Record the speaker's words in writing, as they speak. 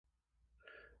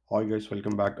Hi guys,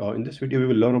 welcome back. In this video, we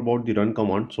will learn about the run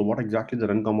command. So what exactly the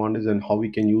run command is and how we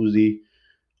can use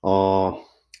uh,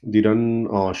 the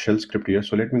run shell script here.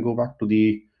 So let me go back to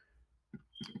the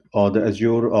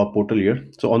Azure portal here.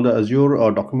 So on the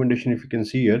Azure documentation, if you can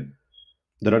see here,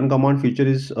 the run command feature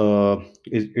is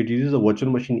it uses a virtual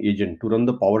machine agent to run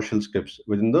the PowerShell scripts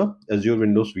within the Azure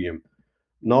Windows VM.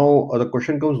 Now the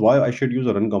question comes why I should use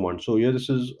a run command. So here this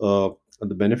is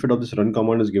the benefit of this run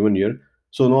command is given here.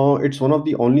 So now it's one of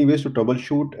the only ways to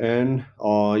troubleshoot, and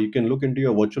you can look into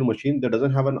your virtual machine that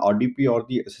doesn't have an RDP or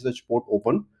the SSH port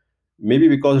open. Maybe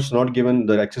because it's not given,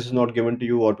 the access is not given to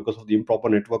you, or because of the improper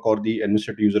network or the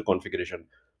administrative user configuration.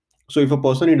 So if a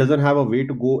person he doesn't have a way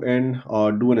to go and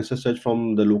do an SSH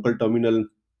from the local terminal,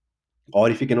 or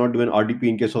if you cannot do an RDP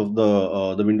in case of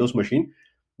the Windows machine,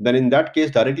 then in that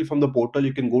case, directly from the portal,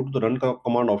 you can go to the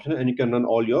command option and you can run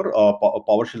all your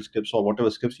PowerShell scripts or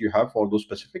whatever scripts you have for those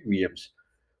specific VMs.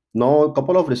 Now, a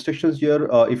couple of restrictions here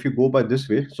if you go by this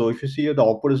way. So if you see here, the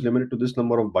output is limited to this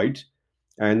number of bytes,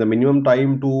 and the minimum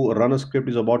time to run a script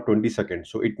is about 20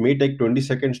 seconds. So it may take 20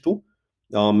 seconds to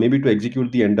maybe to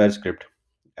execute the entire script.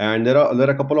 And there are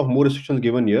a couple of more restrictions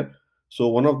given here. So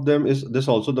one of them is this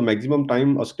also: the maximum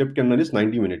time a script can run is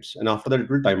 90 minutes, and after that it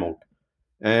will time out.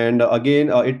 And again,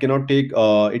 it cannot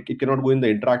go in the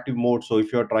interactive mode. So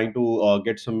if you are trying to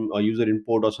get some user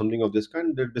input or something of this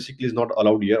kind, that basically is not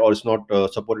allowed here, or it's not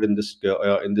supported in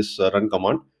this run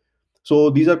command.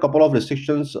 So these are a couple of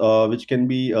restrictions which can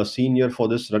be seen here for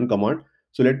this run command.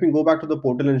 So let me go back to the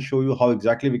portal and show you how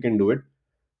exactly we can do it.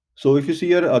 So if you see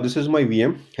here, this is my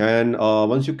VM, and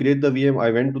once you create the VM, I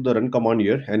went to the run command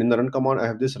here, and in the run command, I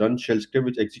have this run shell script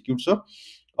which executes a.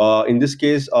 In this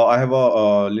case, I have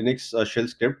a Linux shell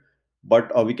script,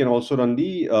 but we can also run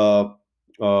the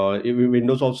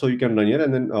Windows also you can run here,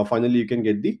 and then finally you can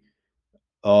get the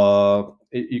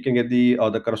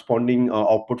corresponding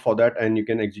output for that, and you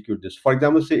can execute this. For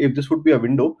example, say if this would be a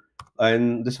window,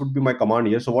 and this would be my command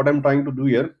here. So what I'm trying to do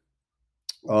here,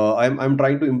 I'm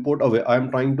trying to import away. I'm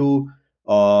trying to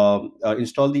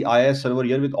install the IIS server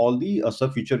here with all the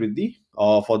sub feature with the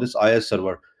for this IIS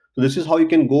server. So this is how you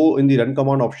can go in the run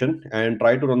command option and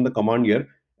try to run the command here,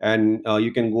 and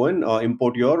you can go and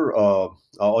import your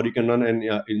or you can run and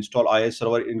install IIS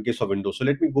server in case of Windows. So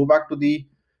let me go back to the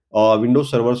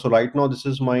Windows server. So right now this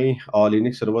is my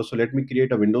Linux server. So let me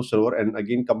create a Windows server and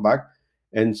again come back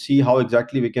and see how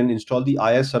exactly we can install the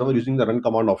IIS server using the run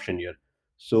command option here.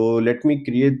 So let me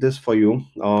create this for you.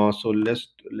 So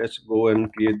let's go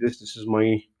and create this. This is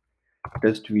my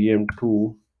test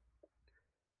VM2,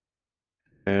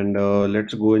 and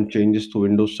let's go and change this to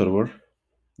Windows Server,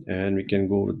 and we can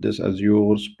go with this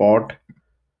Azure Spot.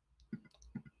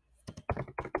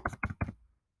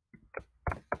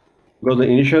 Because the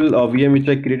initial VM which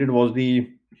I created was the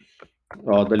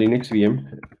Linux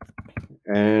VM,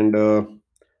 and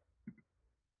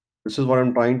this is what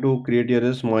I'm trying to create here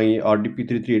is my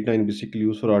RDP3389, basically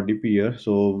used for RDP here.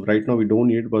 So right now we don't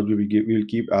need it, but we will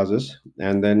keep as is,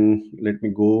 and then let me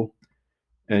go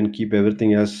and keep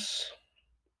everything as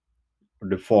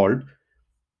default,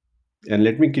 and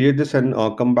let me create this and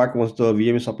come back once the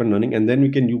VM is up and running, and then we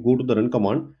can go to the run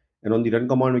command, and on the run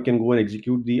command we can go and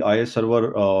execute the IIS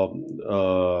server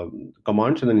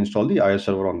commands and then install the IIS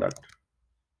server on that.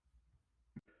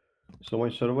 So my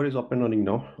server is up and running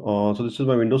now. So this is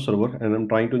my Windows server, and I'm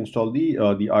trying to install the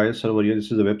IIS server here.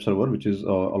 This is a web server which is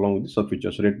along with the sub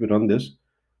feature. So let me run this,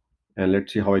 and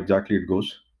let's see how exactly it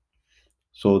goes.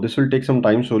 So this will take some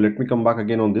time. So let me come back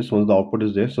again on this once the output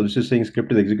is there. So this is saying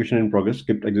script is execution in progress.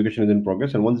 Script execution is in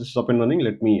progress. And once this is up and running,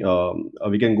 let me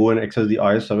we can go and access the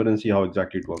IIS server and see how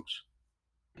exactly it works.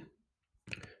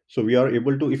 So we are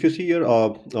able to, if you see here,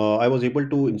 I was able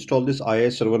to install this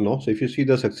IIS server now. So if you see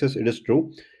the success, it is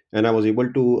true, and I was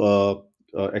able to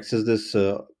access this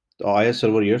IIS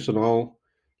server here. So now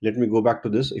let me go back to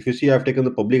this. If you see, I've taken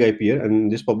the public IP here,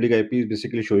 and this public IP is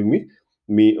basically showing me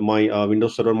my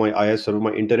Windows server, my IIS server,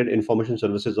 my internet information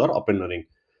services are up and running.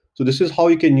 So this is how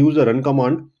you can use a run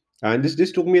command. And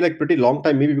this took me like pretty long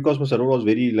time, maybe because my server was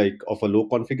very like of a low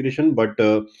configuration, but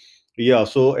yeah.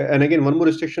 So and again, one more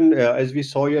restriction as we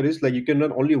saw here is like you can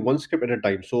run only one script at a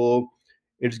time. So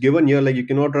it's given here like you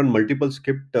cannot run multiple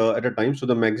script at a time. So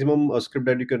the maximum script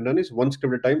that you can run is one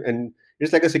script at a time, and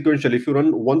it's like a sequential. If you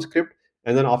run one script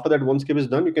and then after that one script is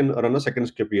done, you can run a second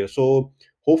script here. So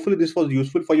hopefully this was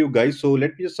useful for you guys. So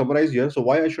let me just summarize here. So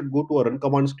why I should go to a run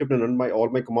command script and run my all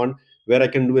my command, where I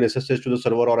can do an SSH to the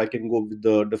server, or I can go with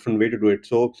the different way to do it.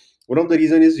 So one of the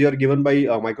reason is here given by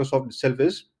Microsoft itself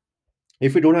is,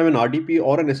 if you don't have an RDP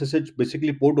or an SSH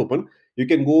basically port open, you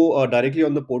can go directly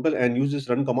on the portal and use this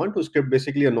run command to script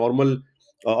basically a normal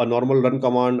a normal run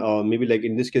command. Maybe like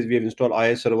in this case, we have installed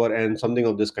IS server and something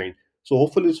of this kind. So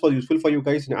hopefully this was useful for you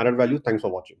guys and added value. Thanks for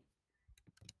watching.